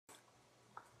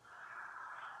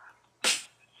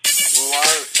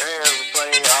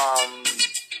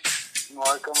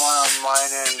Welcome on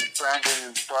mine and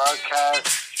Branden broadcast.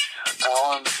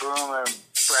 Alan, Broome, and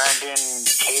Branden,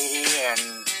 Kady,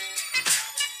 and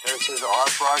this is our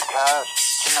broadcast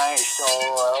tonight. So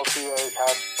I hope you guys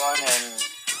have fun. And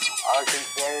I can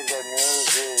say the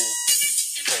news is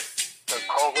the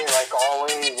COVID, like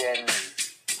always, and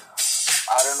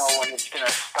I don't know when it's gonna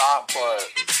stop, but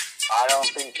I don't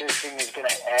think this thing is gonna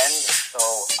end. So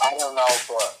I don't know,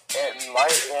 but it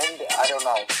might end. I don't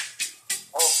know.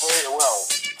 Hopefully it will.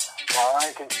 All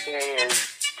I can say is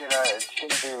it's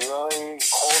gonna be really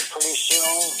cold pretty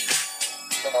soon.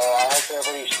 So I hope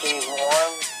everybody stays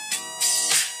warm.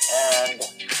 And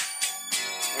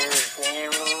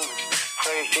your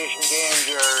PlayStation games,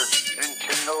 your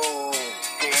Nintendo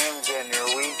games, and your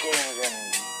Wii games, and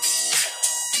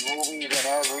movies and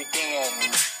everything.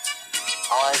 And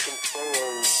all I can say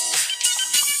is,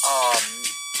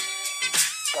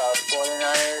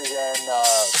 49ers and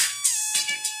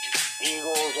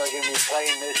Eagles are going to be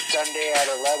playing this Sunday at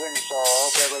 11, so I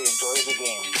hope everybody enjoys the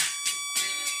game.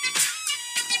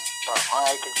 But all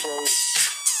I can say is,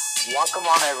 welcome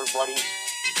on everybody.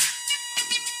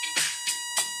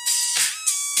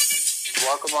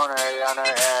 Welcome on Ariana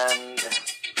and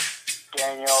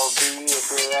Daniel B, if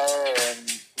you're there, and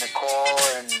Nicole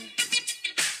and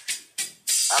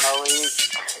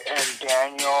Annalise and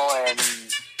Daniel and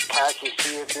Cassie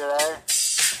C, if you're there.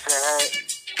 Say hey,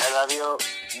 I love you.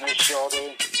 Miss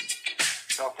Shorty.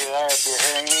 So if you're there, if you're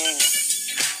hearing me,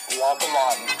 welcome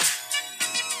on.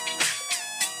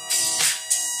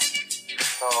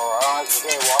 So I want to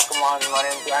say welcome on my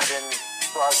name's Branden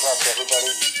broadcast,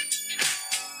 everybody.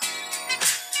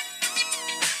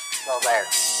 So there.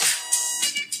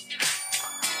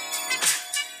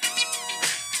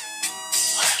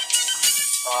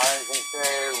 So I can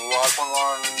say welcome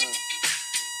on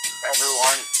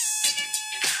everyone.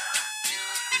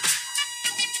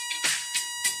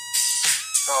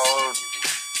 So,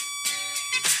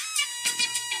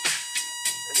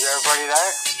 is everybody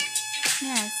there?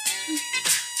 Yes.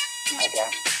 Okay.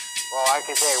 Well, I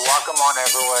can say welcome on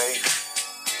everybody.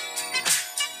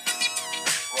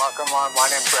 Welcome on my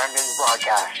name's Branden's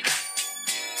broadcast.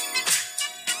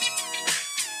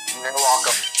 And you're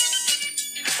welcome.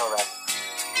 So that.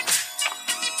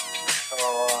 So,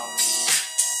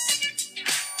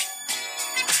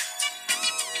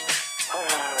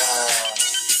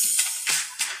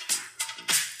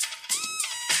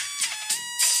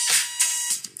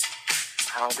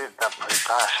 I did that pretty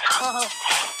fast.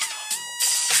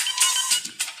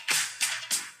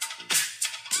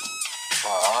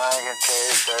 Well, all I can say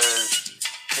is there's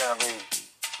gonna be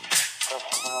so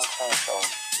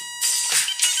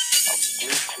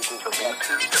The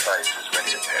Bluetooth device is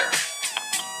ready to pair.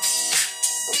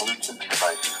 The Bluetooth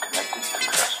device is connected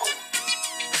successfully.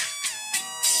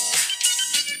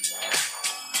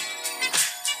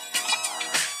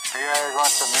 If you guys want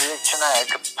some music tonight, I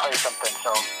could play something,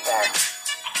 so there.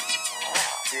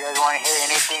 If you guys want to hear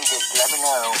anything, just let me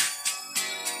know.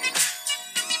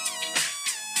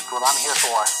 That's what I'm here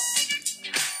for.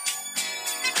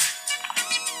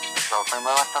 So if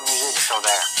anybody wants some music, so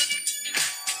there.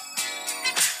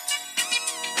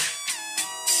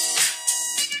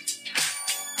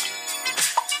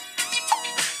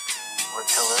 Wait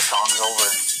till this song's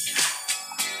over.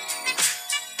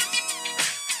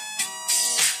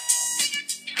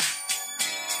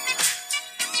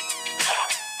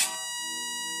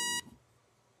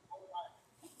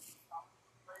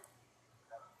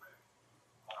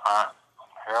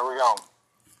 Here we go.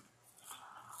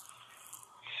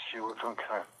 See which one can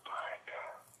I find.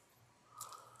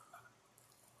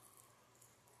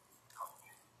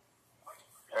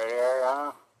 Ready,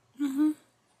 Ariana? Mm-hmm.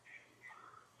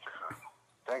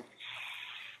 Thanks.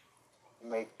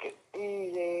 Make it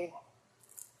easy.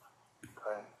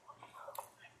 Okay.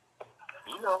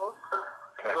 You know,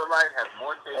 Okay. Miller Lite has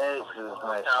more This taste is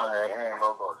nice one right here.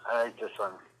 logos. I like this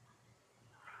one.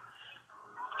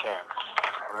 Okay,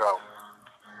 here we go.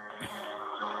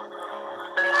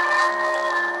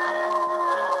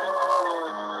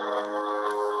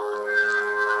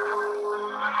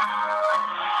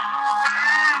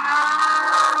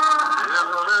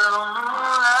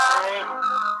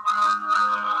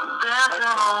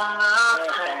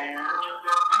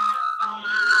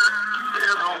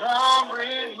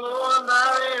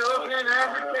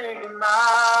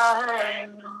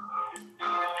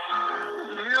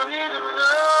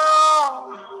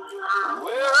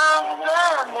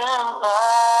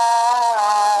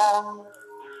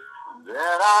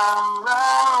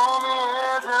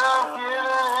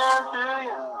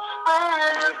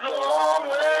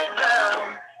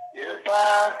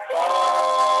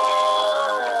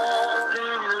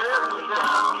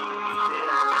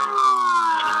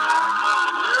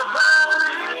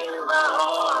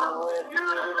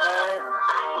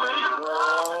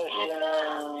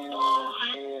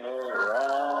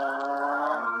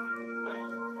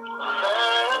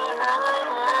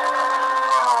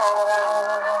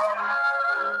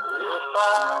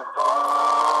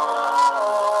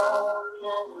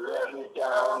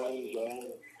 down easy.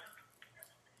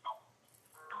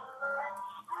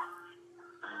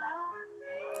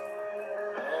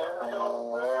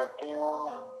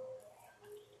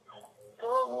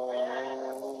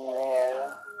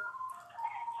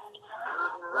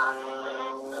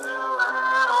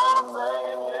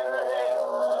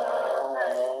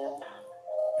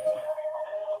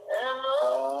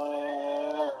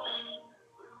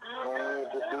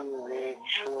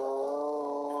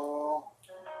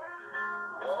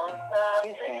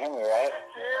 You can hear me, right?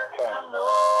 Okay.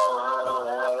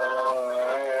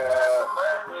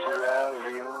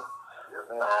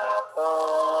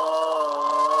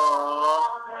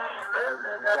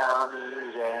 Down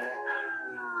easy.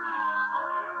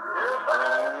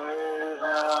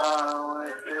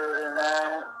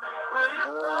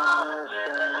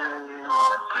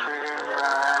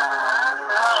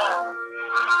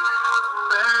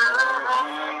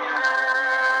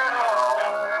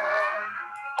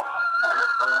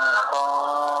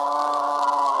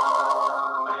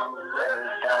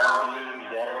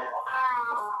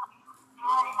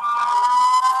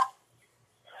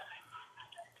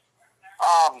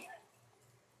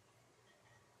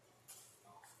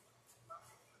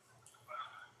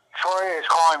 Troy is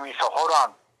calling me, so hold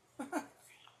on.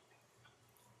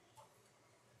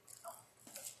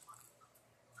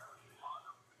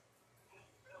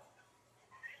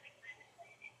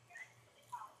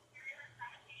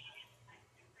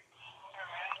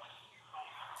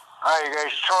 Alright, you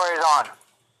guys, Troy is on.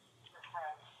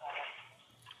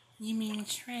 You mean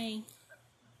Trey?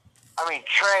 I mean,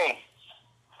 Trey.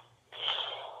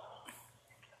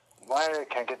 Why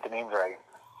can't I get the names right?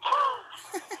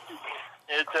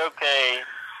 It's okay.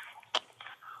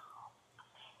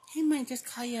 He might just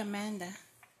call you Amanda.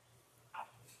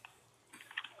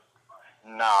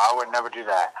 No, I would never do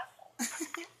that.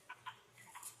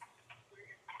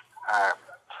 Alright.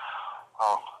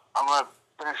 Oh, I'm going to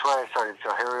finish what I started,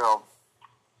 so here we go.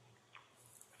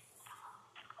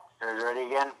 You guys ready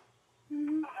again?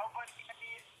 Mm-hmm.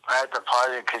 I had to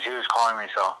pause it because he was calling me,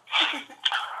 so.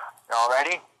 Y'all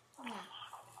ready? Yeah.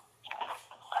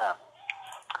 Okay.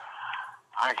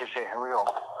 I can say, here we go.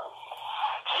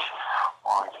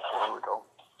 One, here we go.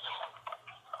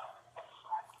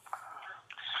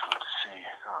 So let's see.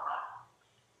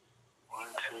 1,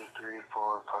 2, 3,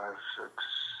 4, 5, 6,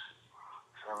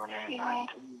 7, 8, 9,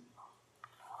 10, 12.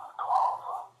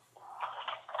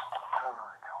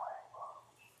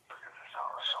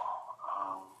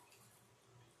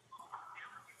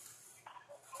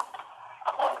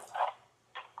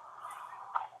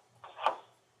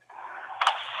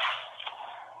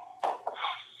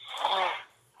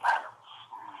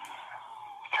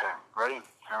 Okay, ready?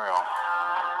 Here we go.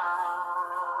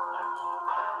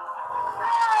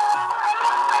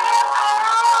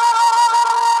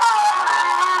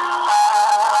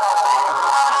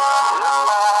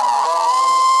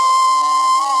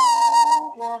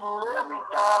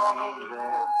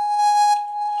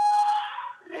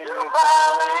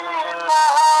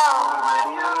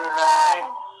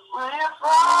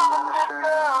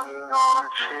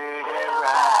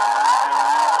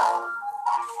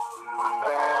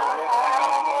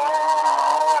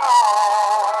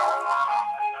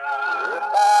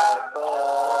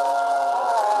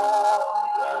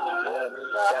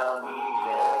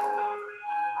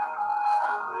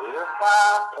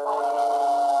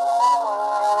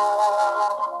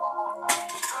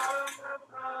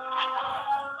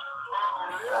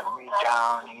 Let me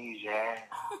down easy.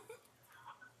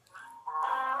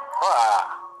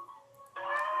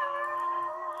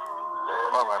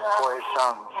 Well, my voice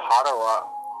sounds hot or what?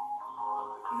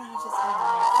 No, just how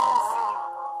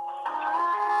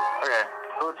it Okay,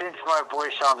 who thinks my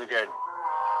voice sounds good?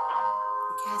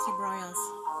 Cassie Broyles.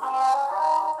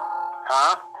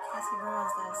 Huh? Cassie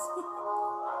Broyles does.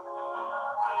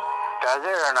 Does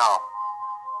it or no?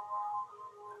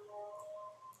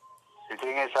 You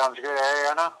think it sounds good,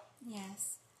 Ariana?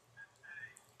 Yes.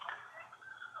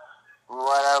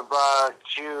 What about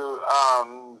you,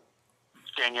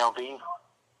 Danielle B?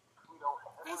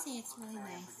 I say it's really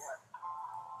nice.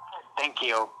 Thank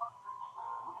you.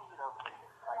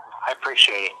 I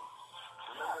appreciate it.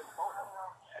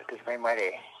 It just made my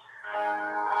day.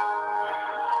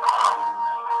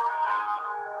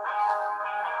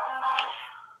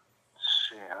 Let's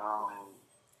see,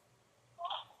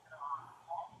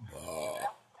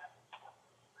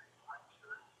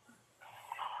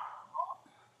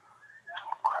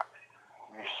 crap.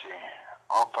 Let me see.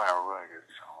 I'll find a really good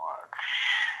song.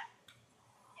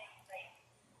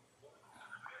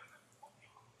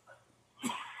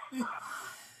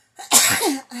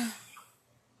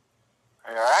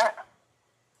 Are you alright?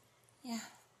 Yeah.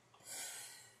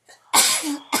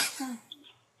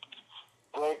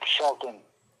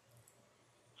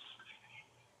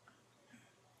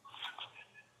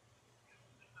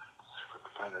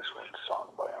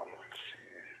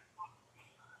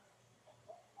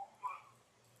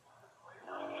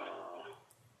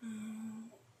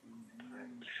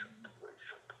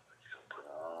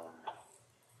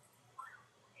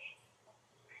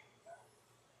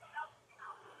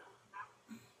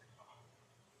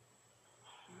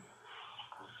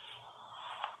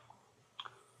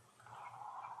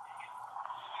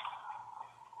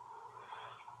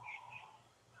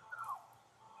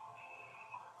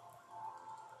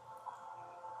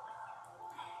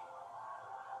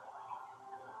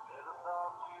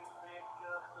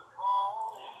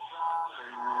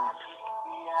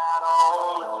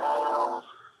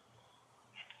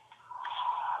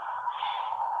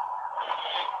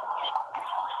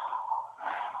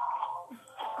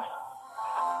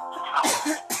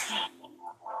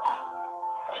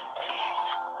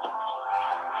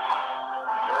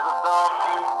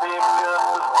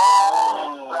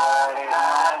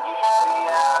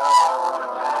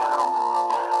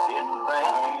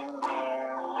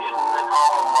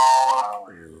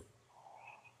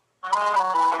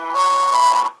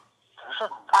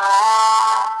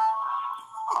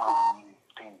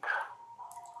 Pink.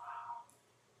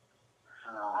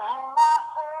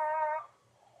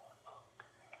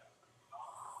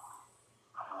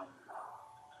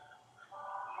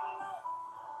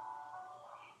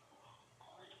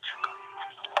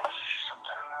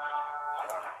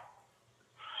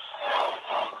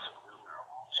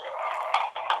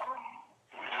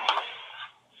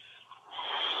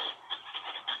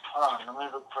 Hold on, let me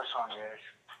look for a song, guys.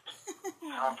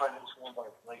 I'm putting this one by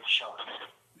Blake Shelton.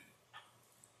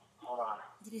 Hold on.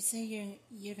 Did you say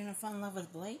you're gonna fall in love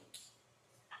with Blake?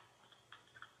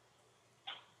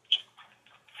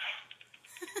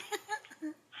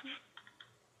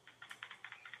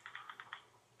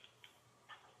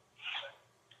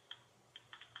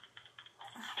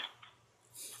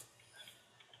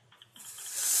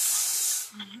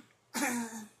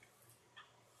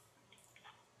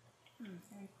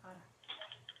 Harry Potter.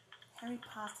 Harry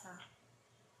Potter.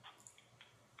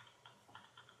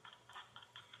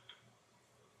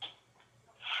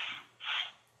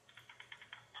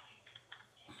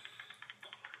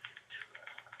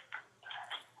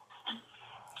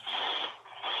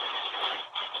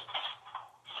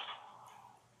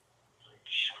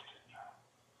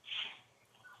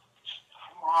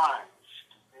 Come on.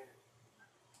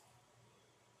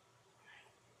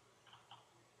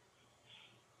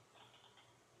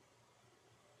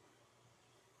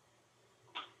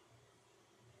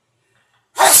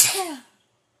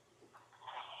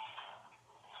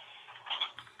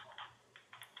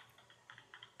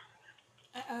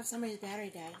 Uh-oh, somebody's battery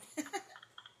died.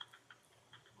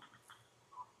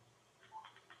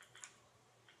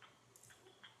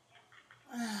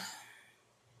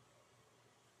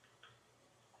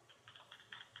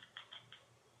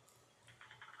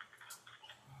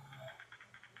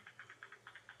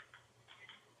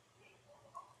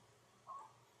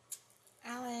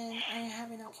 Alan, are you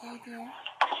having okay, dear?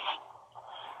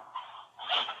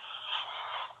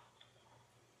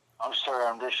 I'm sorry,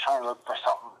 I'm just trying to look for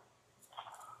something.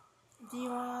 Do you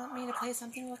want me to play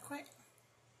something real quick?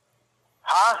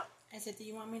 Huh? I said, do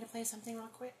you want me to play something real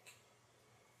quick?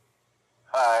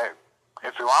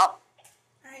 If you want.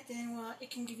 Alright then, well, it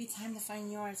can give you time to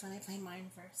find yours when I play mine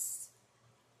first.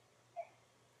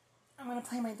 I'm gonna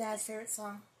play my dad's favorite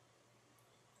song.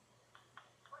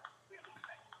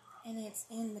 And it's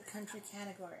in the country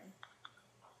category.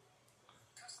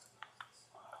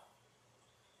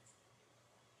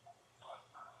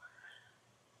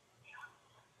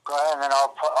 Go ahead, and then I'll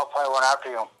play one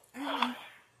after you.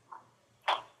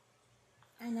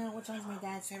 I know which one's my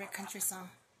dad's favorite country song.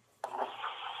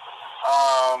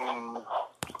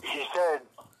 He said,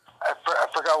 I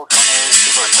forgot which one it is,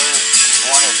 but there's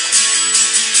one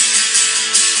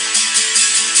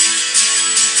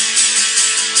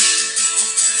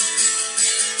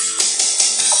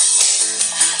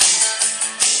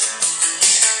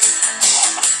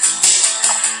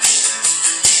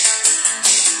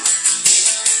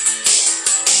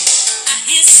I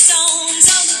hear songs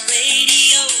on the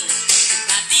radio. They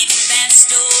might be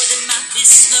fast or they might be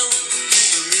slow.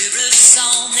 Every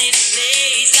song they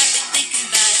play's got me thinking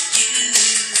about you.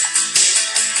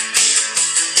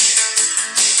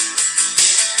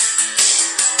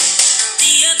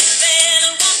 The other fella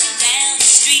walking down the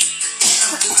street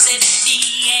looks at me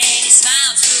and he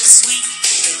smiles real sweet.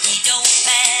 But he don't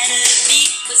matter to me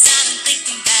 'cause I'm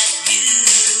thinking about you.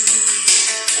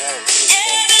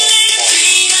 Every little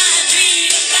dream I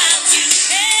dream about you.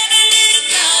 Every little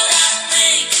thought I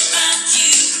think about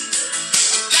you.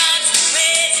 Drives me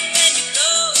crazy when you go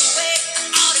away.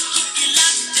 Ought to keep you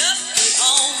locked up at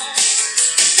home.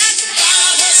 Like a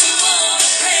bomb doesn't wanna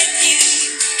break you.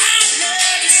 I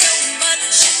love you so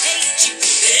much I hate you.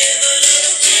 Every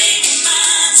little thing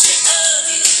reminds me of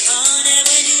you. Honey,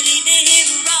 when you leave me here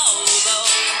all alone.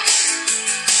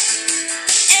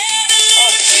 Every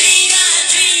little dream I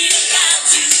dream about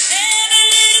you.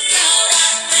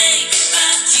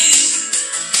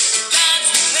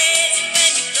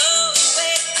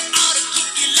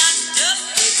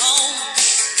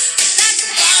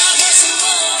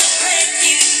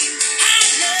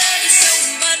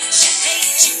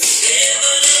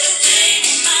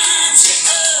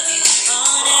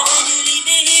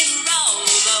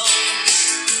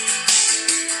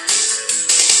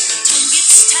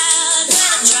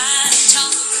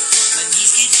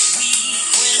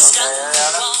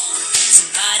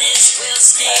 Well,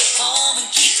 stay home and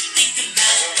keep thinking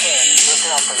about you. Look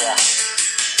it up for that.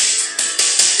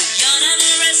 Young and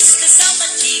restless on my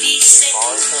TV set.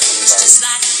 It's just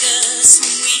like us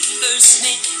when we first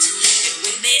met. And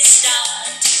when they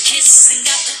start to kiss and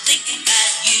got to thinking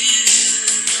about you.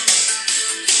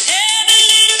 Every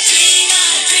little dream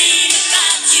I dream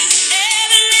about you.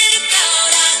 Every little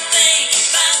thought I think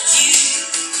about you.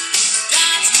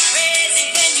 Drives me crazy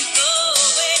when you go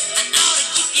away. I ought to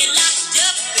keep you locked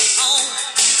up at home.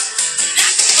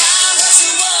 Like a wild horse who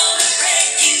wanna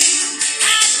break you.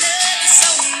 I love you so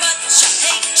much, I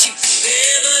hate you.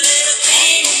 Every little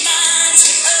thing reminds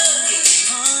me of you.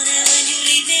 Honey, when you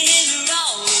leave me here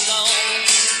all alone.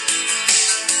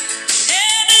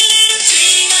 Every little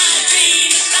dream I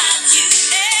dream about you.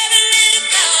 Every little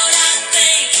thought I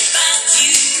think about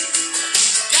you.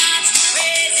 Drives me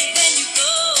crazy when you go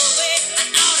away. I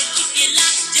ought to keep you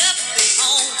locked up at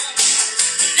home.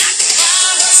 Like a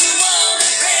wild horse who wanna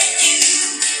break you.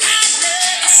 I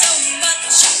love you so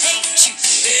much, I hate you.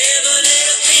 Every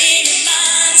little thing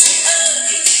reminds me of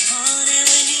you. Honey,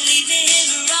 when you leave me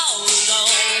here all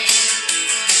alone.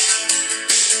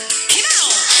 Come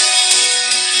on!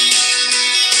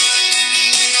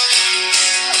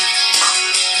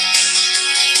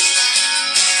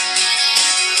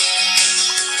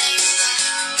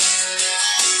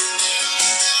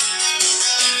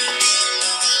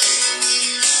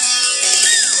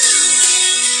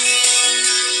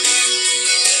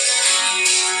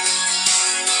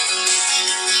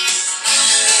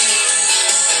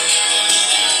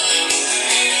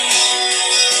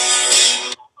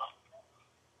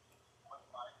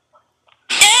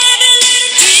 Every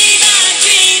little dream I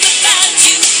dream about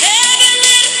you. Every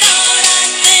little thought I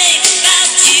think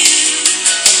about you.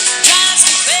 Drives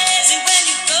me crazy when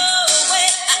you go away.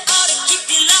 I ought to keep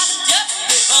you locked up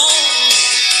at home.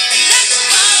 Like a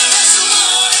wild horse who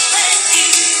wanna break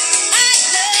you. I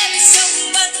love you so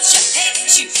much, I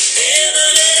hate you.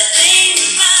 Every little thing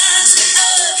reminds me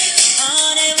of you.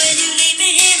 Honey, when you leave me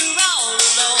here all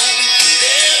alone.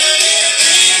 Every little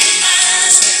thing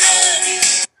reminds me of you.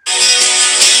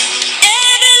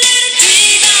 Every little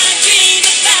dream I dream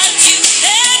about you.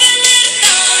 Every little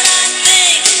thought I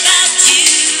think about you.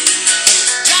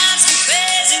 Drives me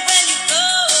crazy when you go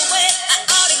away. I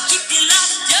ought to keep you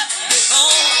locked up at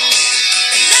home.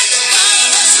 Like a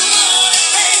wild horse who wanna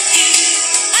break you.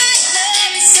 I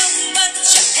love you so much,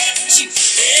 I hate you.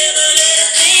 Every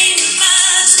little thing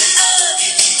reminds me of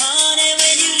you. Honey,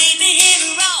 when you leave me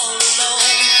here all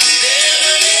alone.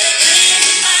 Every little thing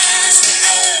reminds me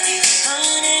of you.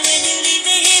 Honey, when you leave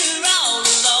me here all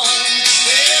alone.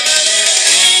 Every little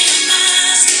thing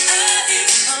reminds me of you.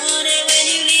 Honey, when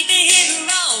you leave me here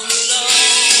all alone.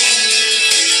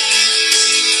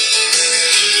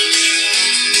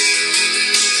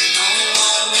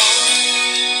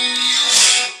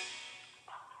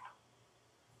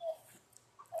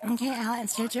 Okay, Al,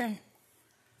 it's your turn.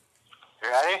 You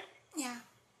ready? Yeah.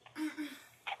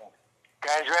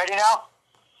 Guys ready now?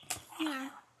 Yeah.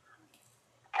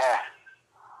 Okay.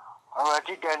 I'll let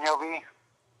you Daniel B.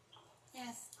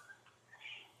 Yes.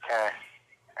 Okay.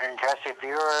 And Jess, if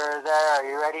you're there, are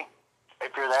you ready?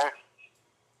 If you're there?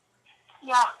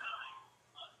 Yeah,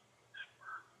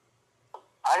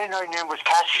 I didn't know your name was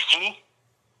Cassie C.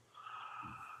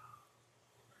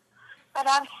 but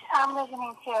I'm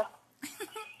listening too.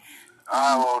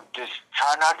 Well, just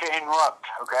try not to interrupt,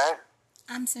 okay?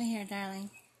 I'm still here, darling.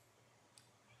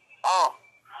 Oh,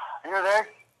 you're there?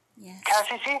 Yes.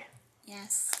 Cassie C?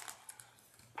 Yes.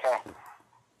 Okay.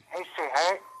 Hey,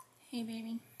 sweetheart. Hey,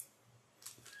 baby.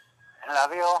 I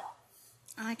love you. All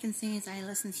I can say is I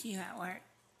listen to you at work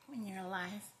when you're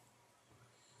alive.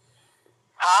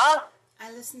 Huh?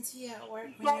 I listen to you at work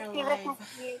when Yes, you're she alive.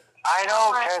 listens to you. I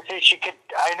know, Cassie.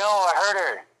 I know, I heard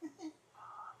her.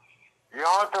 You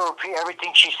don't have to repeat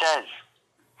everything she says.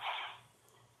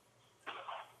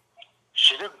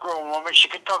 She's a grown woman. She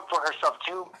can talk for herself,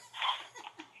 too.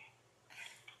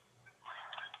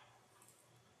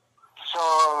 So,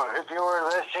 if you were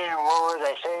listening, what were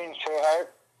they saying,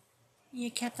 sweetheart? You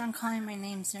kept on calling my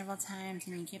name several times,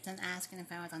 and you kept on asking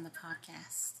if I was on the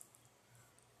podcast.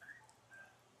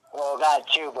 Well, that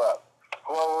too, but,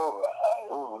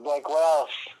 well, like, what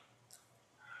else?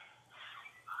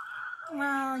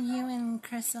 Well, you and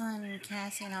Crystal and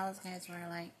Cassie and all those guys were,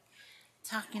 like,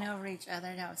 talking over each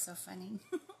other. That was so funny.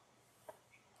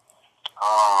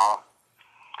 Well,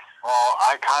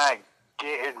 I kind of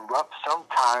get interrupted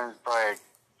sometimes by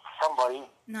somebody.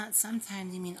 Not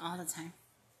sometimes, you mean all the time.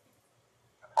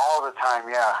 All the time,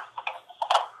 yeah.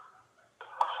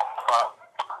 But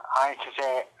I have to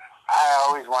say, I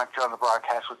always want you on the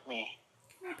broadcast with me.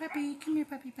 here, puppy. Come here,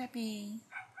 puppy, puppy.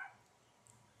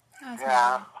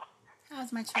 Yeah.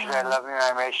 How's my 'Cause I chihuahua? love you and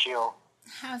I miss you.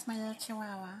 How's my little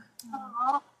chihuahua?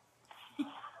 Aw.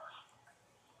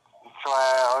 That's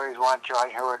why I always want you out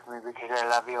here with me because I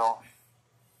love you.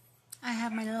 I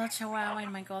have my little chihuahua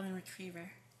and my golden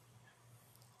retriever.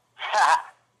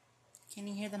 Can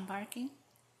you hear them barking?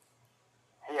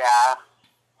 Yeah.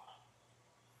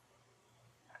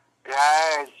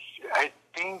 Yeah, I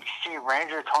think Steve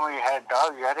Ranger told me you had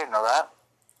dogs. I didn't know that.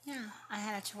 Yeah, I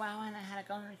had a chihuahua and I had a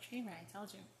golden retriever. I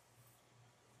told you.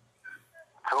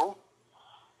 Cool.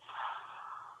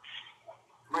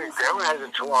 My Yes, grandma has a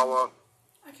okay. chihuahua.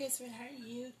 Okay, sweetheart,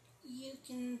 you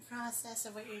can process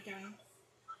of what you're doing.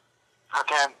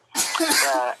 Okay.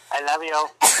 I love you.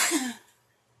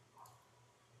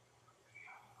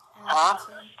 Huh?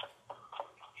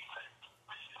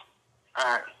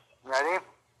 Alright. Ready?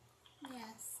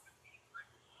 Yes,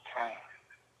 Okay.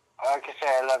 Like I say,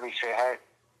 I love you, sweetheart.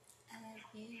 I love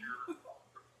you.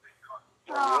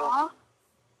 Aw.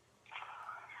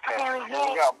 Okay, There we here go.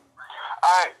 we go.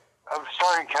 Alright, I'm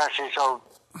starting, Cassie, so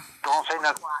don't say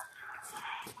nothing.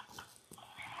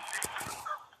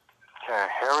 Okay,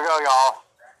 here we go, y'all.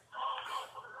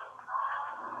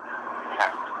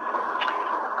 Okay.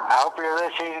 I hope you're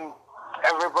listening,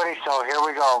 everybody, so here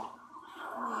we go.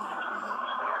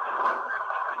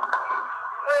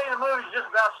 Hey, the movie's just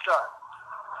about to start.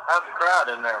 How's the crowd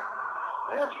in there?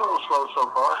 Yeah, it's a little slow so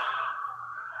far.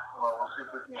 Well, we'll see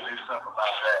if we can do something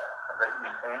about that. I bet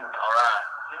you can. All right.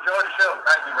 Enjoy the show.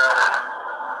 Thank you, brother.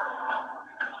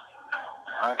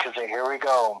 Okay, so here we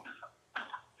go.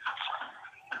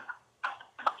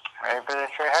 Ready for this,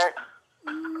 sweetheart?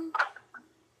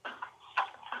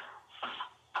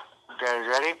 You guys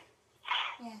ready?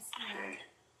 Yes, Okay.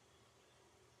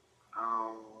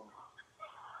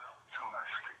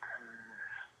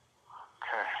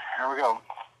 Okay, here we go.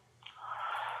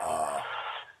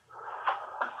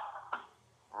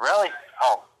 Really?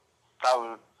 Oh,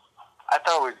 I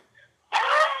thought it was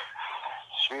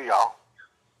sweet, y'all.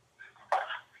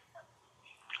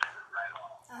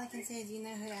 all I can say is you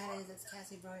know who that is. It's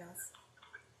Cassie Broyles.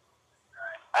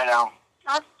 I know.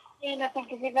 Not saying nothing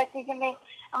because if I think of me,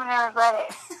 I'm going to regret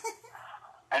it.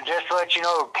 And just to let you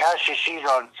know, Cassie sees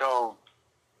on, so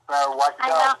better watch I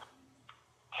know. out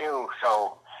too.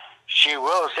 So she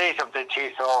will say something to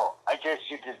you. So I just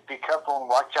you just be careful and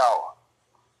watch out,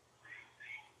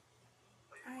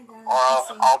 Alright, darling. or else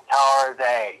Kissing. I'll tell her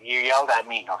that you yelled at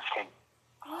me. No, I'm just kidding.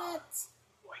 What?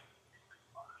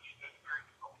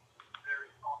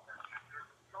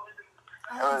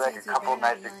 All It was I can like say a is you couple better not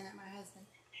nights. be yelling at my husband.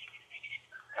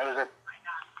 It was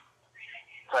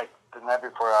it's like the night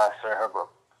before I saw her, but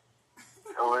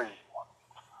it was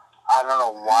I don't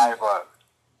know why, but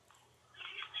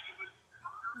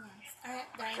Yes. Alright,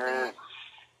 darling, go it ahead. is.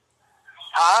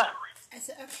 Huh? I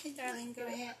said, okay, darling, go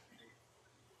ahead.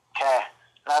 Okay,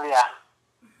 love ya.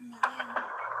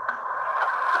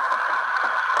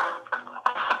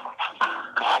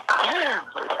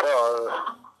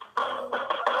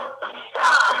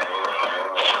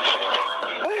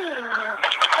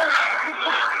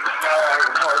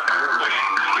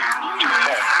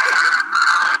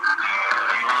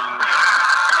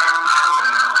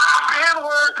 Been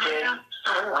working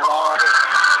so hard.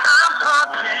 I'm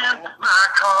parking my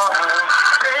car.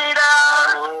 Stayed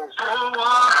out for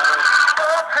what?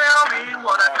 Oh, tell me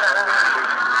what I done.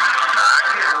 I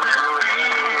get this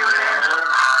feeling.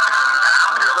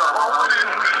 It's holding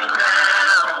me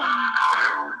down.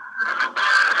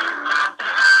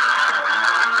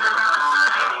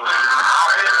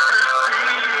 I get this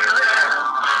feeling.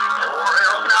 Or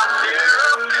else I'll tear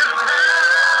up this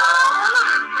town.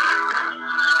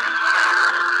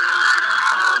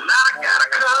 Now I gotta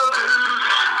cut loose.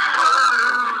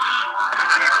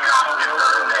 Keep going till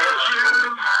I let you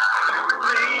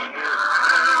leave.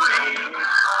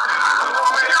 Pull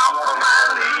me off of my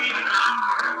knees.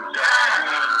 Yeah,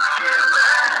 get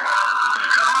back.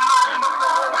 Come on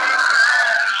before we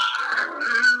crash.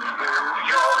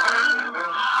 Your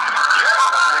blues.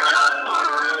 Everybody just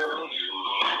blues.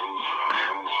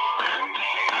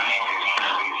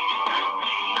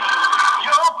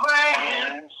 You're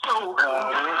playing so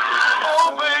good.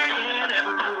 Oh, baby,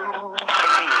 every room.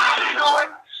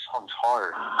 Sounds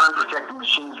hard. Unprotected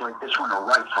machines like this one are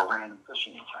right for random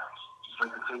fishing attacks. Just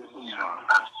like the thing you know,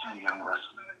 about to send young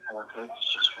wrestling. All it takes is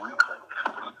just one click.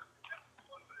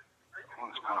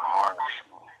 It's kind of hard.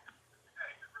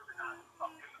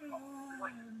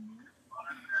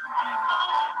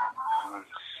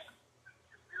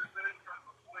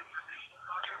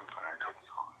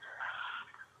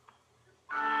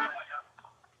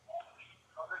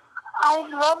 I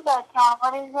love that song.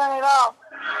 What is it about?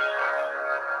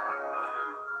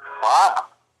 What?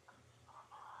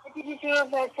 What did you say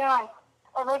of that song?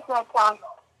 I like that song.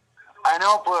 I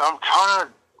know, but I'm trying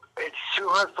to... It's too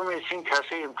hard for me to sing,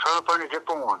 Cassie. I'm trying to find a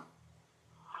different one.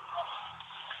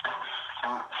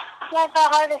 That's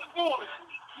not hard to sing.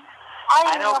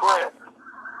 I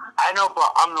know,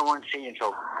 but I'm the one singing,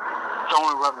 so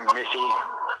don't interrupt me, Missy.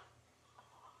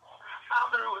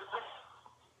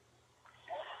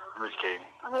 I'm just kidding.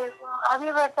 Okay, I'll be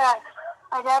right back.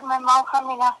 I got my mom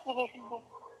coming after this.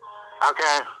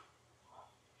 Okay.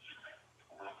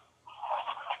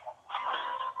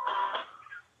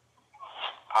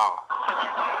 Oh,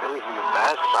 this is the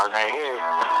best song right here.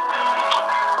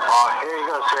 Oh, here you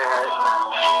go, sweetheart.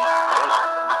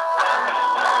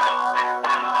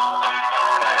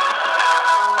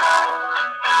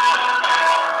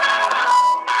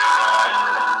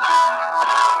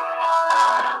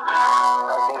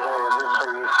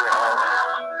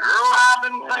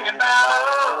 Thinking about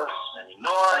us, and you know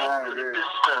I ain't good at this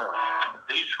stuff.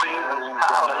 These feelings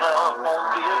piling up won't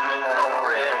give me no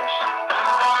rest.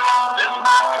 This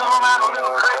might come out a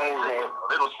little crazy, a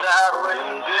little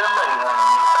sideways, yeah, maybe.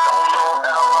 I don't know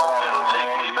how long it'll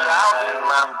take me, but I'll do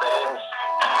my best.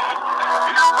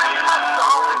 You be my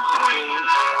song sweet,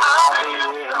 I'll be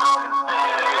your baby.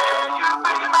 You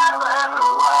be my glass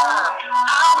of wine,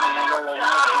 I'll be your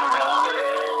shining rose.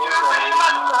 You be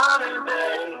my sunny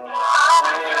day.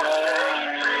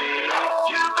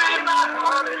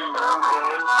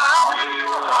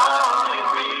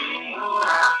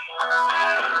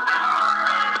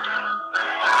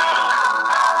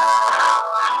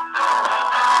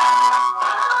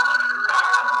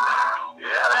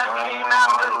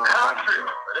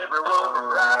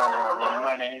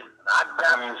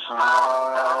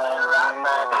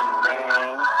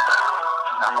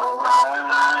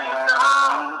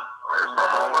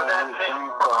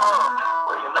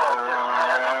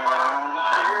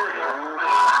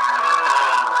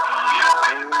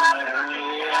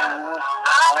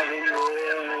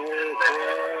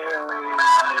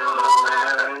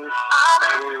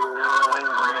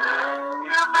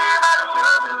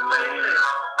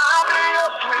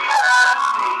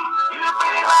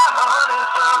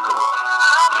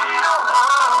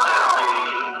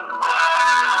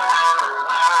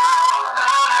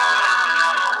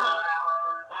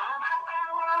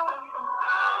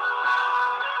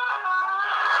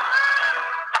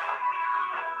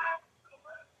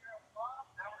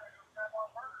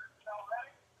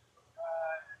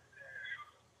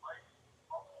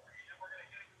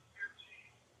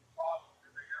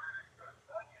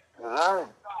 Is that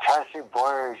Cassie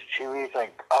Boyer's TV's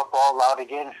like up all loud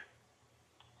again?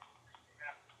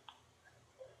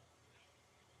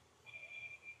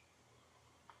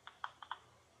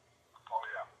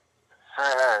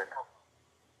 Hey,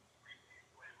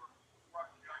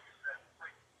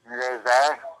 you guys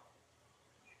there?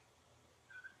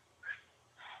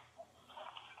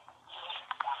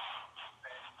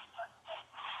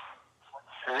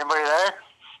 Is anybody there?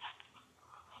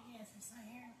 Yes, I'm still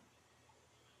here.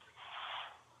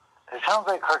 It sounds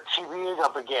like her TV is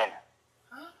up again.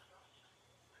 Huh?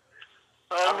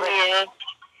 I'm here.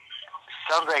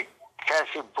 Sounds like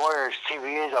Cassie Boyer's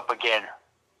TV is up again.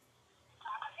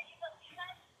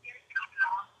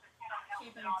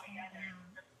 Keep it down.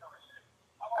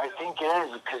 I think it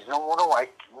is because no wonder why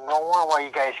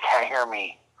you guys can't hear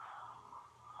me.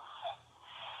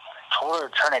 I told her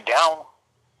to turn it down.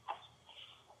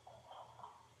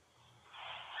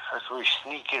 That's why we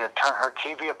sneaky to turn her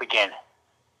TV up again.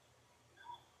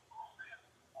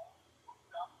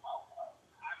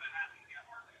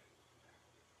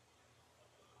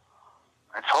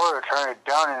 I told her to turn it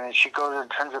down and then she goes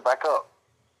and turns it back up.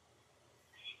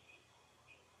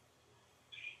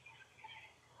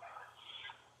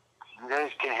 You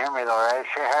guys can hear me though, right,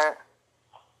 sweetheart?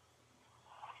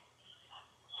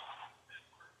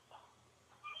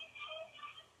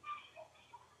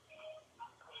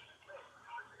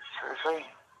 Seriously?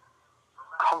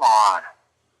 Come on.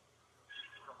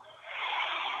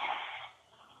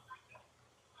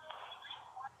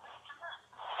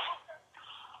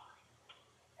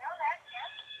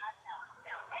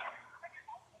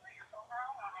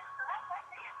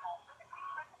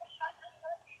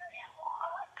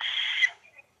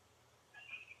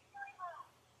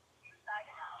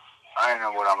 I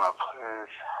know what I'm gonna put is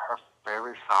her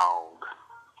favorite song.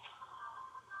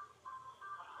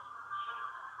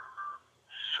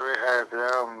 Sweetheart,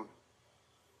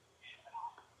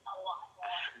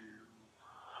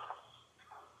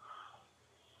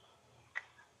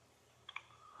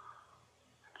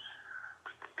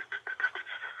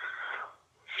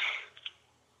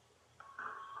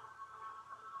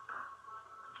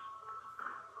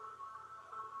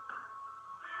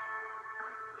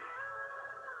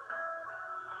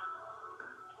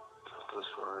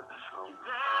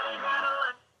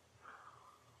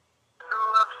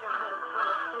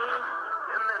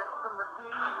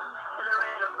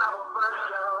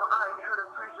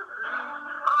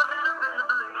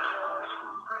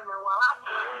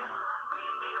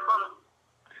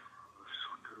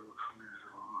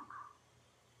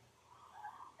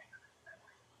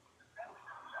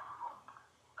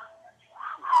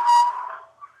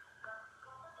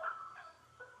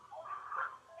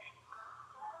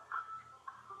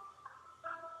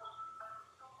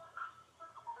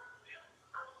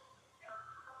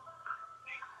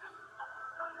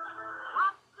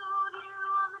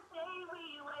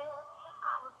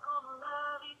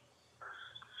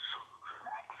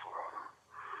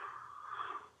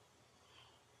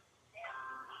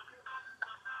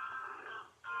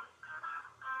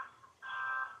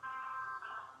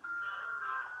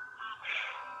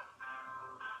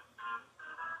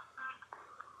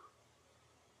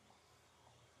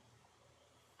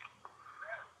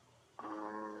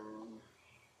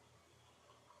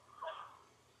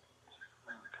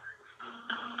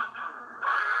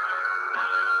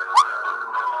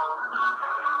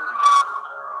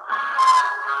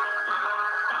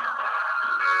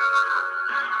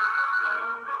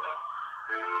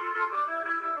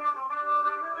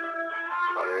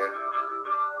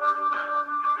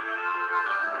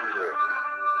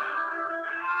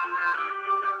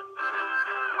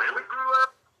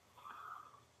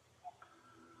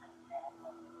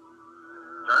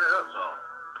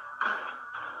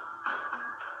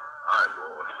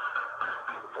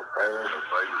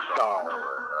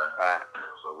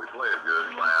 So we play it good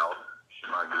and loud. She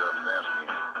might get up and dance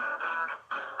again.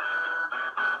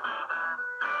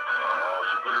 Oh,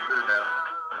 she put her food down.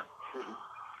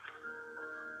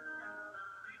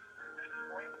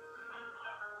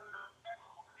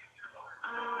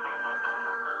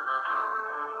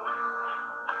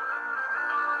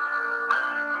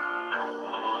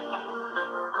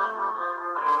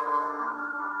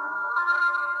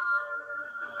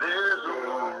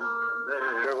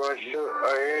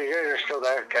 You're still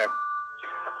there, okay.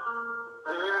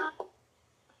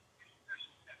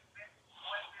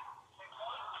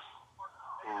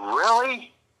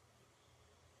 Really?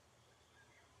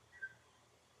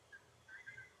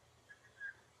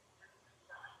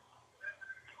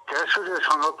 Guess who just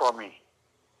hung up on me?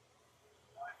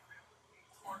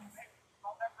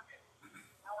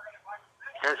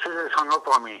 Guess who just hung up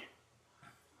on me?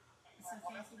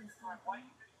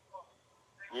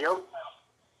 Yep.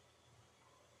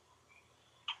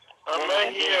 I'm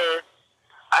right here.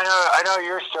 I know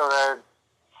you're still there,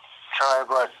 Charlie,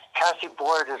 but Cassie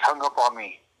Boyd just hung up on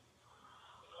me.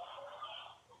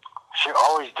 She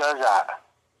always does that.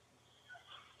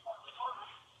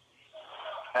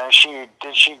 And she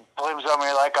blames on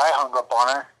me like I hung up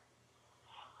on her.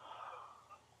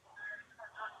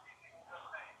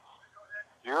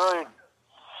 You really,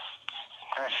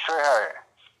 sweetheart.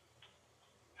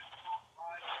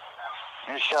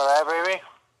 You still there, baby?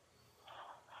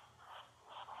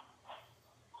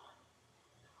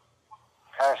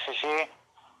 Cassie?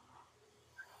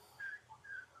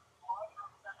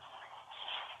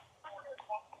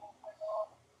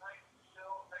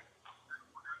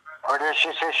 Or did she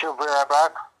say she'll be right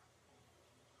back?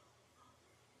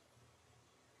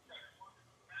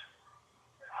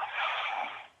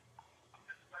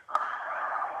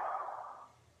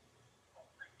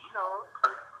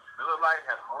 Miller Lite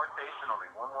has more taste and only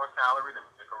one more calorie than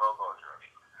Piccolo Ultra.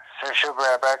 So she'll be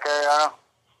right back, Ariana?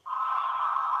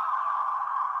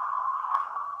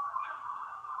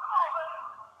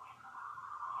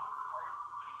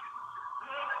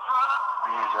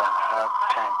 He's a hot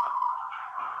tank.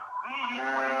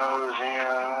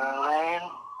 Lane.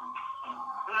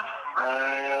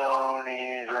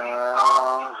 He's a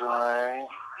long way.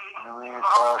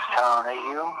 Across town at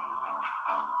you.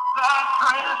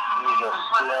 He's a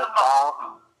slip out.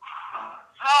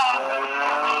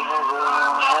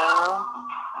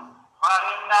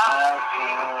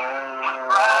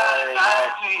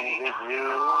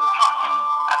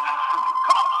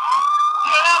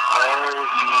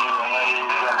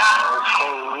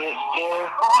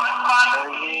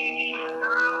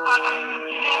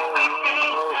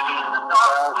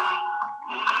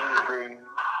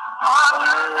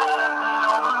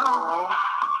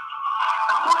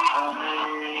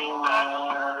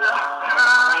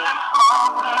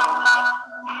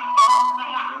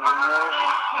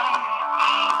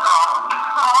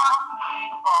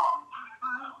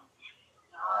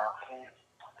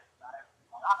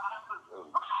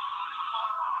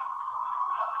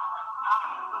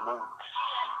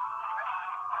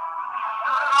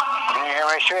 Can you hear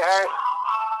me, sweetheart?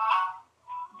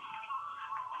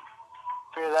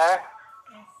 you there?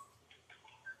 Yes.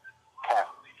 Okay.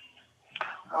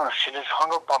 Oh, she just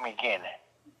hung up on me again.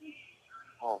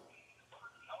 Oh.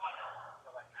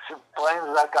 She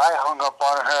blames that guy hung up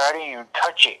on her. I didn't even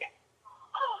touch it.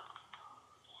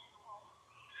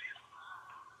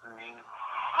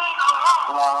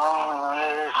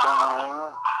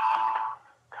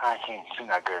 I can't sing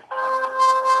that good.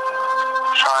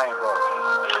 Triangle.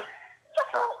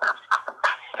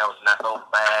 That was not so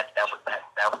bad. That was not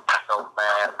so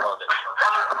bad, brother.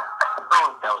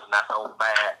 That was not so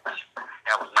bad.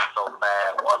 That was not so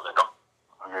bad, was it?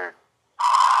 Okay.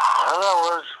 Well, that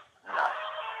was nice.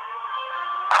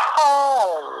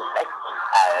 Oh,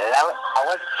 I love it. I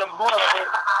want some more of it.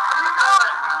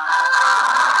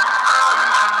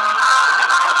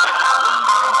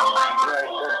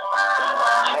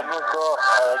 Chemical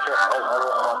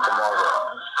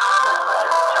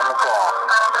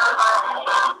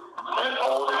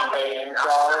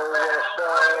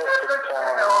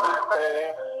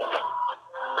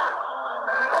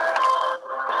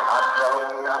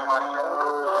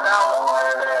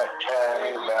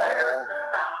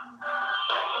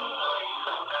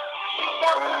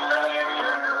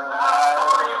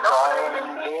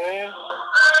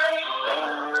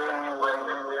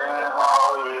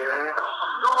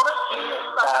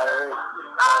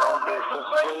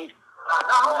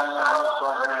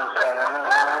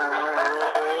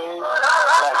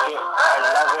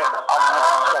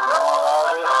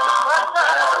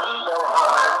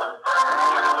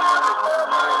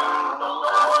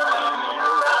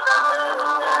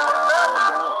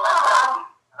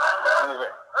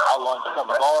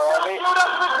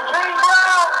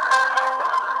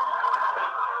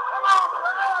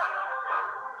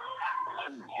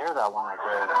hear that one I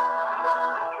did.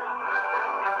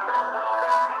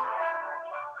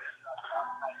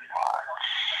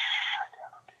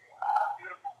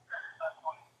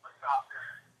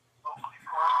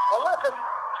 Well, listen,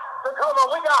 Tacoma,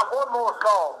 we got one more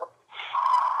song.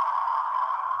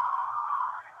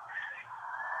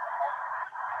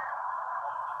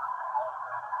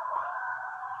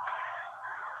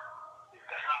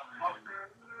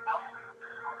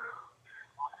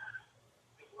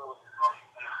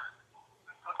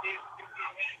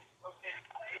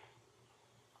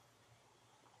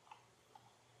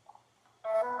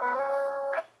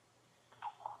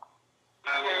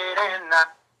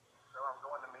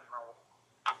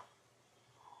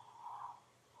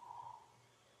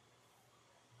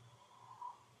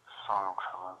 Song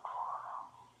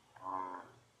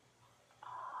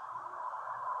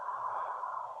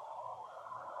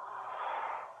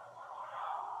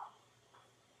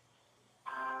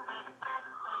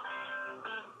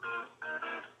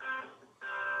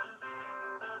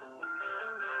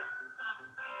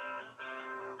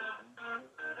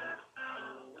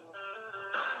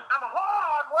I'm a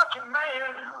hard-working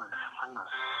man.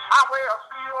 I wear a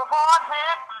steel hard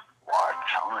hat.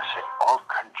 Watch, I want to say all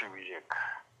country music.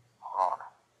 Hold on.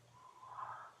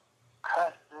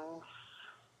 Cousins.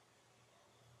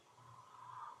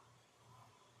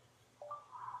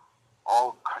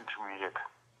 All country music.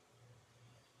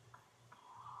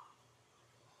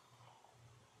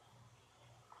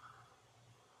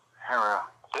 Here we go.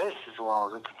 This is the one I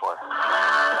was looking for. Okay.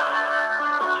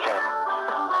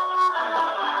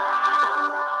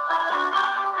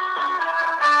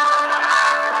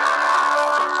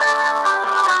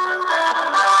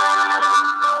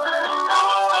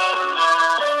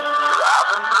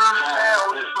 Driving through the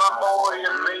town, it's my boy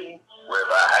and me, with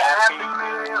a happy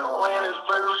meal and his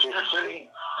boots to see.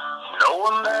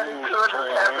 Knowing that he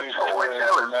couldn't have a toy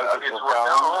till his nuggets were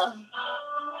gone.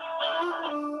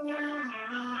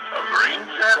 A green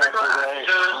traffic light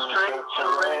turned straight to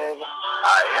red.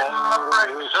 I hit my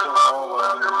brakes and mumbled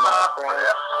under my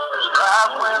breath. His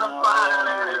eyes went a flying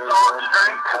and his orange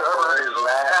drink covered his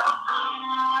lap.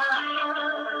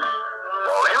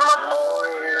 Well, in my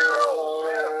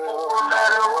 4-year-old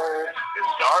better word, it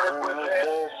started with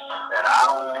this, and I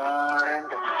was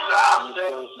concerned. So I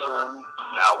said, son,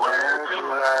 now where to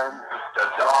learn to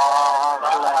talk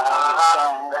like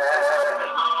that?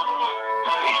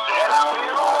 He said, I've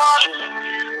been watching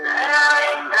you, and I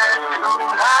ain't that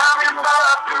cool. I'm in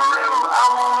buckaroo, I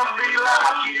wanna be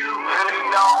like you, and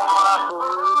eat all my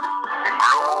food, and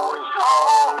grow as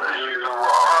tall as you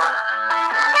are.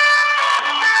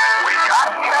 We got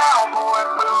cowboy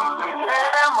boots and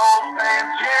camo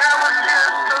pants, yeah, we're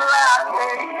just alike,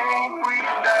 hey, ain't we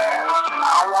there? I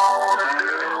wanna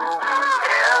do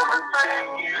everything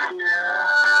you do.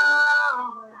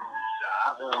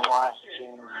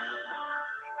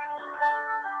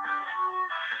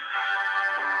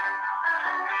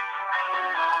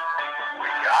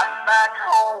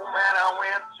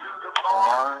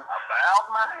 heart. I bowed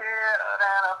my head and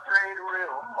I prayed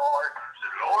real hard.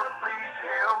 Said, Lord, please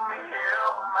help me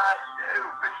help my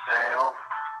stupid self.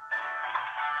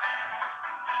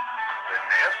 The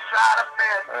left side of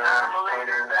bedtime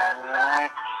later that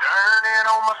night, turning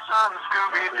on my son's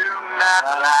Scooby-Doo night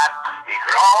light. He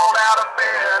crawled out of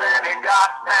bed and he got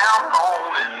down on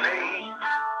his knees.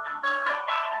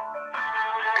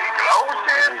 He closed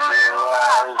his little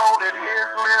eyes, folded his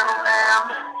little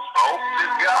hand, spoke to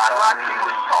God like he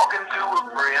was talking to a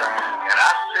friend. And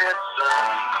I said, son,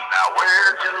 now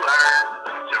where'd you learn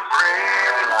to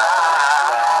pray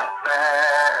like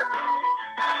that?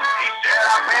 He said,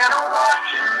 I've been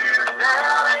watching you,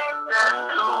 Dad, ain't that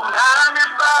cool? I'm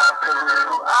your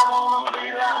buckaroo, I wanna be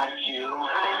like you.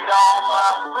 Eat all my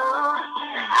food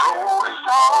and grow as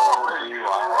tall as you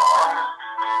are.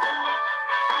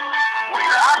 We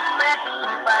like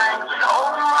fixing things and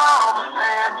hold mama's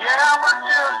hand. Yeah, we're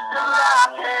just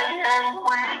alike, hey, ain't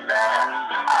we that?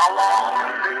 I wanna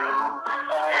do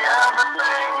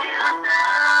everything you do.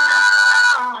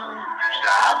 'Cause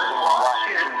I've been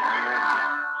watching you.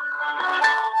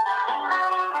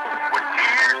 With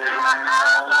tears in my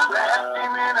eyes, I wrapped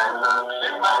him in a hug.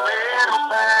 Said my little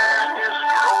man is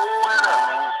growing up.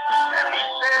 And he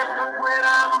said that when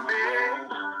I'm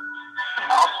big,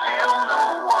 I'll still know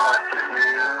what to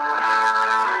do.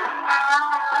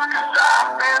 'Cause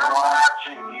I've been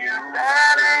watching you.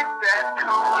 That ain't that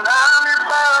cool. I'm your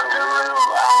buckaroo.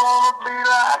 I wanna be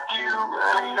like you.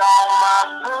 Eat all my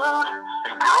food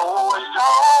and grow as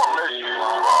tall as you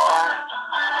are.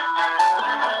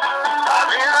 I've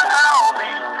been out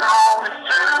these strong as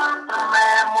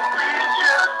Superman. We'll be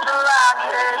just like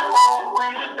hey, won't we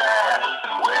that?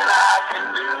 When I can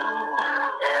do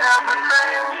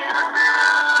everything you do.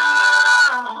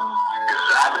 'Cause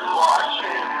I've been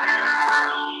watching you.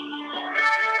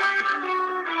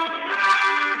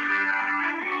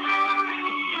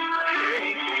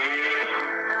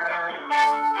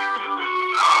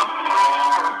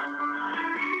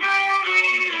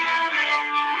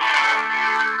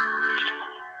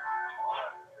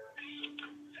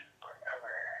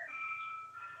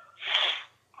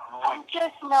 I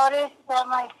just noticed that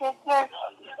my sister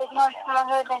is more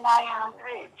stronger than I am.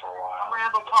 Hey, I'm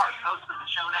Randall Park, host of the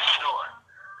show next door.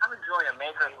 Come enjoy a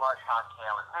Maker's Mark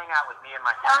cocktail and hang out with me and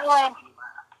my Alan,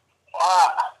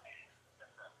 What?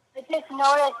 I just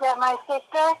noticed that my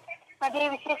sister, my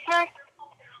baby sister,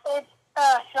 is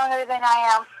stronger than I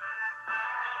am.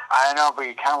 I know, but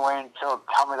you can't wait until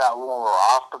tell me that when we're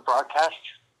off the broadcast.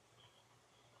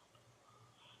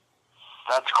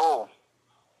 That's cool.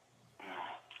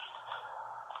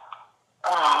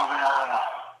 Oh man.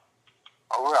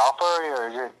 Are we off already or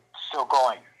is it still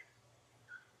going?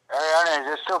 Ariana,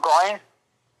 is it still going?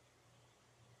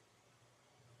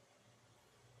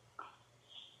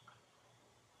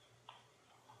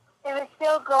 It was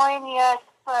still going, yes,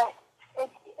 but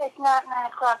it's not 9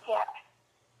 o'clock yet.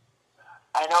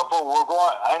 I know, but we're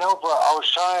going. I know, but I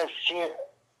was trying to see it.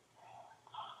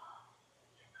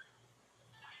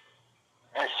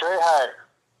 Hey, sweetheart.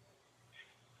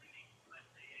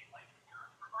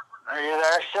 Are you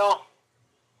there still?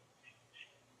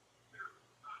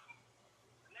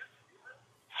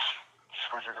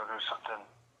 Just went to go do something.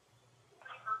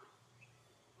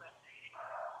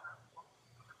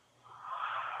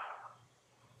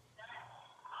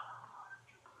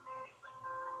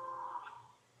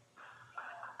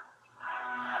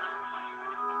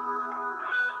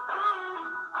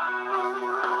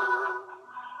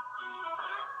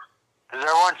 Is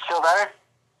everyone still there?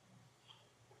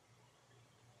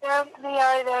 They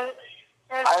are there.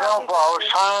 I know, but I was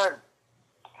trying to.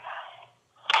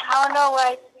 I don't know why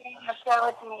you're getting upset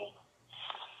with me.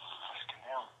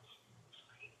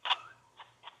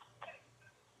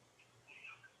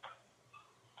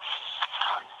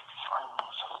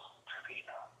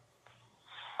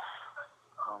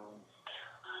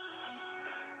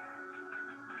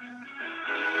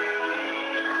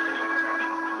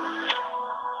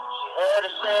 Had a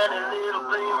sandy little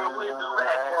beamer with the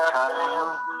rack top down.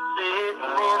 Sitting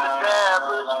in the drive,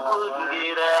 but she wouldn't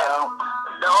get out.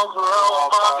 The dogs were all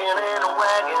barking and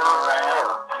wagging around.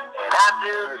 And I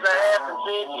just laughed and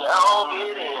said, you all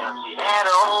get in. She had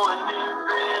on a new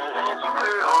dress and she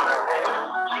curled her hair.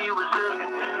 She was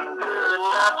looking too good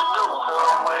not to go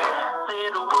somewhere.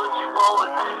 Said, what you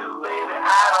wanna do, baby,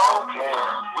 I don't care.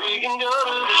 We can go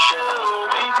to the show,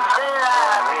 we can stay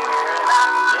out here. And I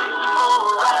can take you for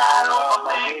a ride on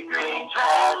my big green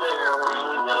tractor. We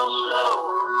can go slow,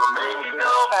 make it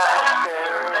go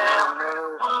faster. Down to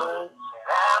the woods,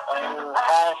 out to the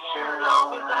pasture. Long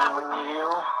as I'm with you,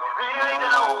 it really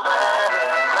don't matter.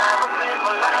 Drive with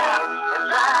my life and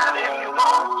drive if you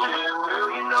want.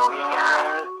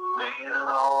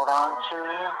 hold on to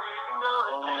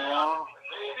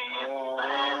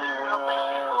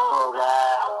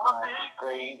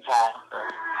green pasture.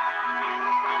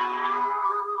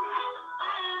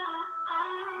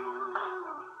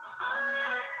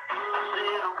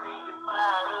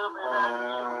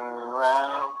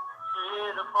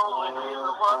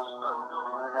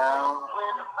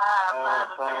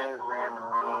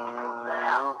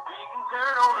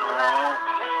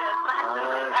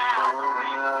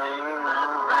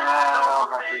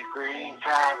 Green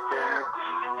tractor,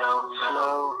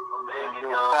 slow, make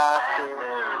it faster.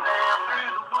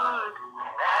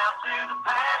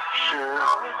 Sure,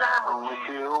 I'm with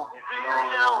you.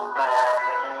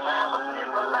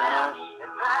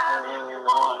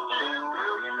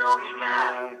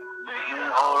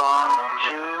 Hold on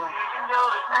to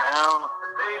down.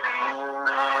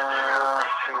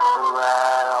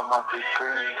 On my big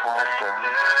green tractor.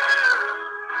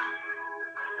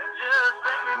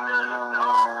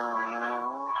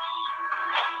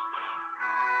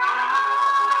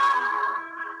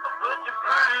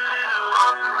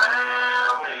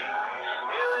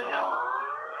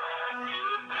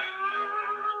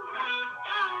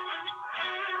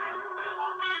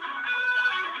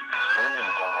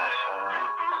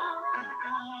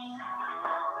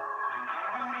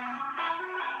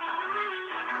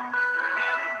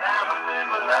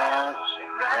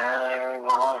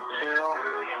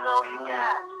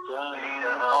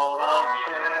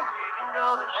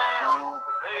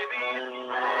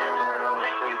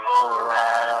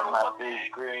 My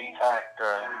big green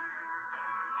tractor.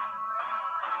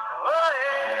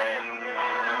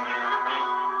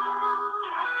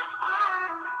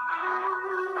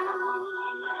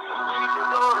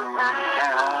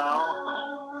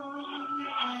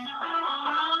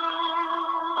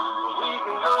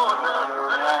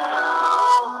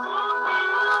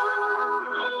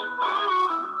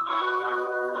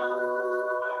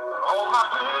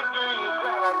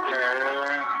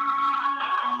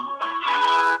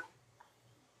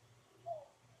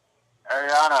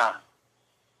 Ariana,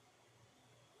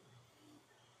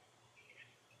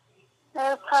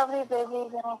 They're probably busy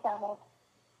doing something.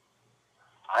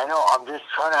 I know, I'm just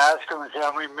trying to ask him and see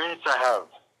how many minutes I have.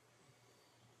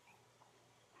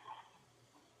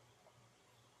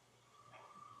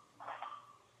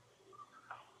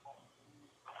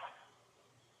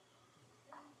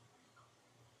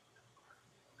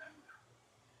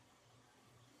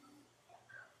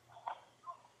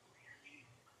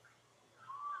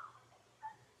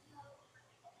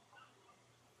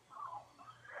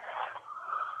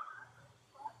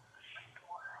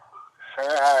 Say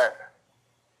hi.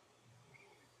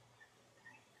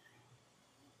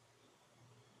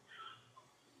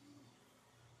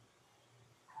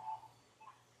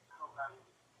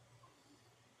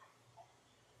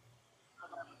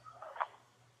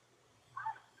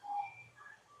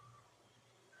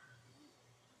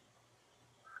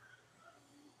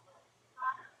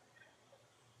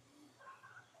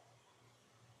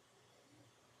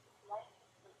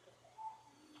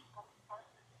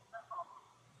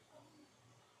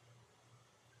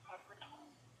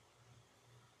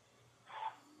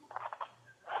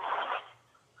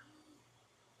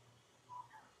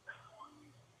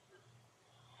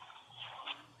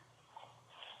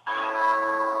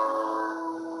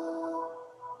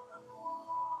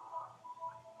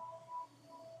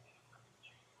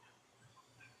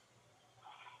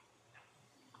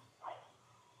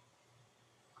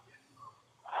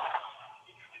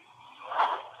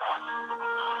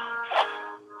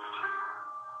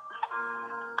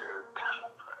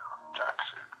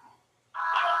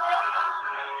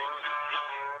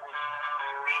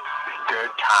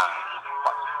 Good time.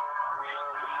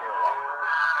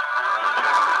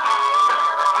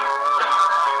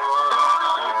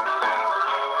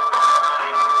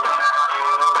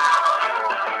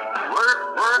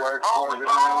 Work for the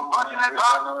moon, punching that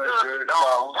clock to the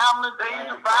dawn. Counting the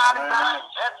days of Friday night,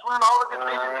 that's when all the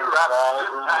conditions are right.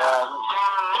 Good time.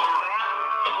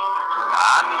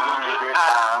 I need a good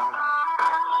time.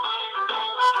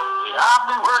 I've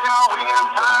been working all week, I'm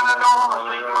tired, I don't want to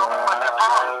sleep no more, but that's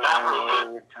all the time for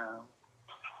a good time.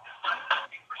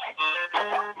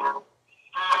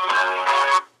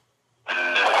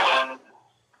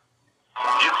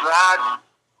 It's right.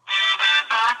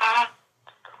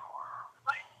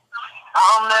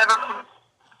 I'll never.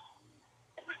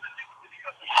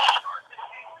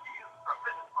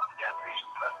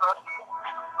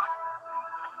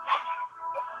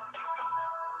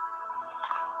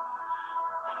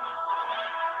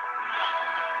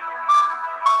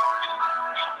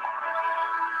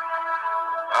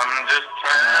 just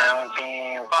turn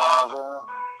father.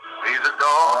 Be the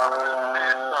daughter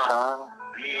and son.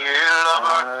 Be a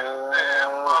lover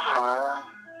and mother.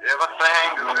 Everything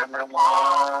to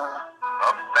everyone.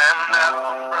 Up and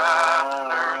down, bright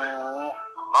and early.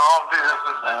 All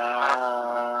business and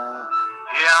fun.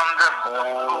 Yeah, I'm just a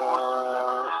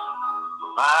fool.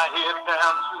 My head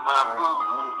down to my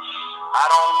boots. I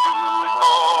don't do it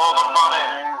for the money.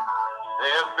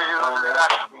 There's bills that I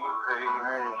can't pay.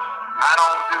 I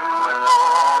don't do it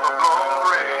for the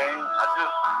glory. I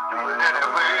just do it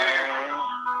anyway.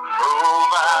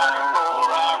 Providing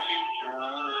for our future.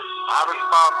 My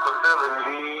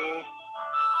responsibility.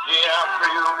 Yeah, I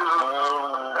feel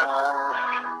good.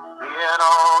 Being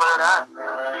all that I can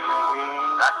be.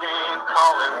 I can't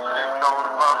call it sick on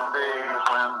Mondays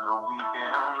when the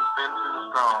weekend's been too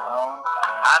strong.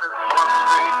 I just want to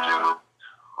say to,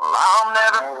 well, I'll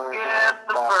never forget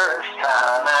the first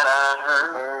time that I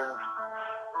heard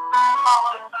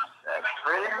that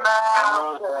pretty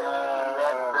loud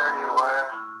that dirty word.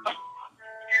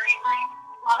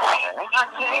 And I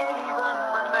can't even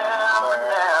remember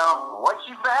now what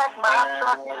you backed my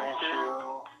truck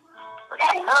into. But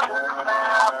she comes in her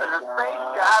mouth and her face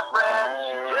got red.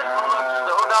 She just looked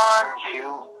so darn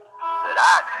cute that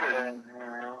I couldn't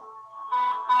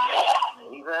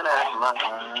even ask my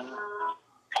mind.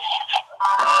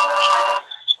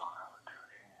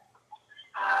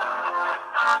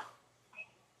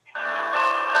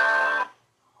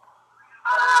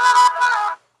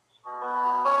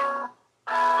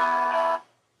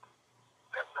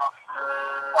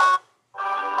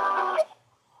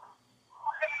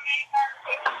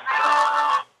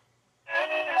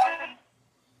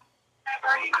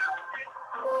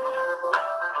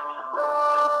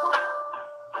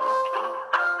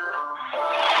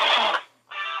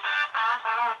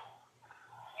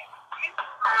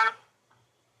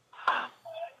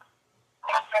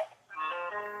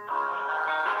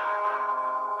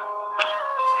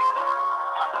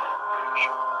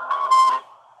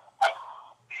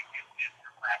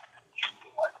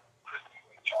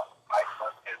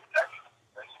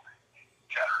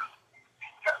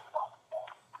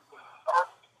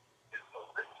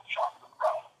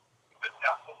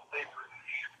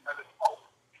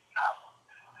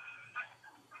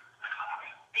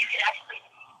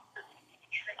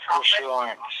 Tracy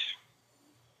Lawrence.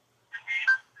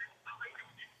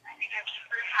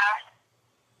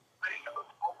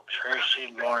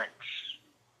 Tracy Lawrence.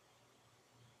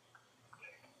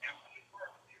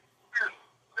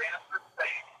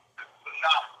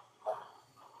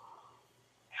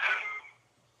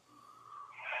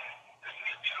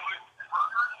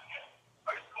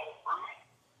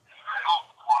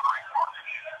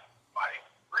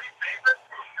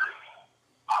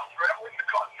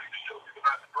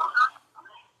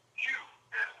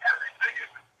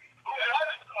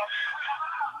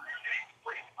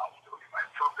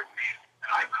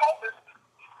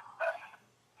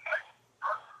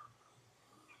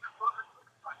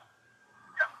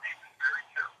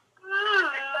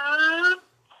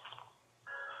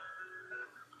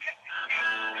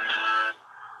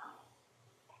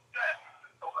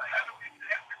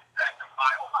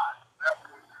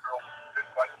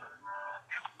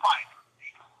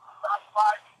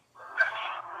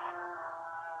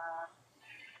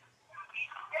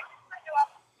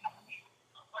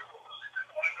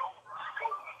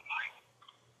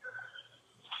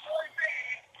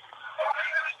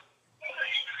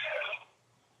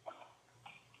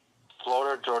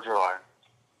 Florida, Georgia line.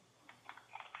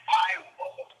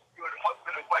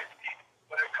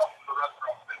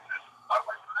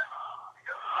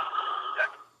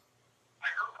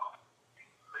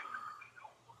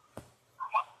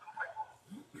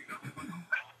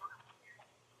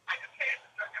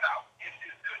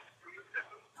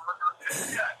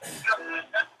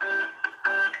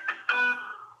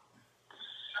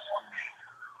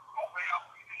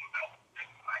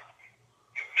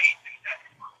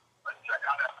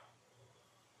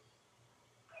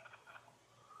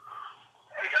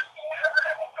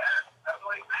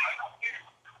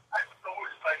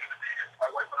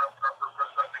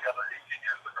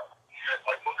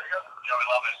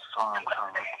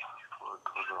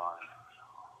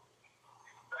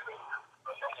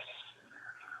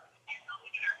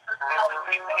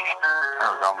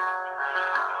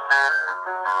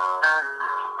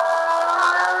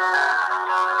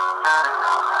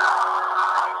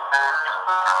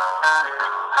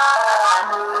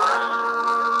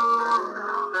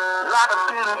 Like a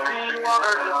Tennessee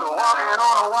walker just walking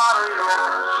on the water,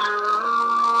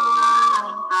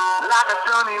 like a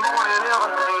sunny morning,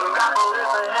 everything got a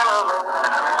little hell of a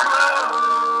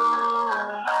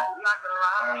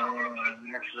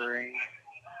Mercury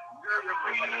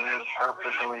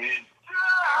perfectly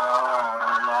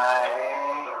almighty.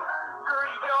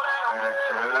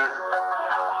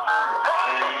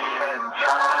 And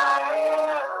trying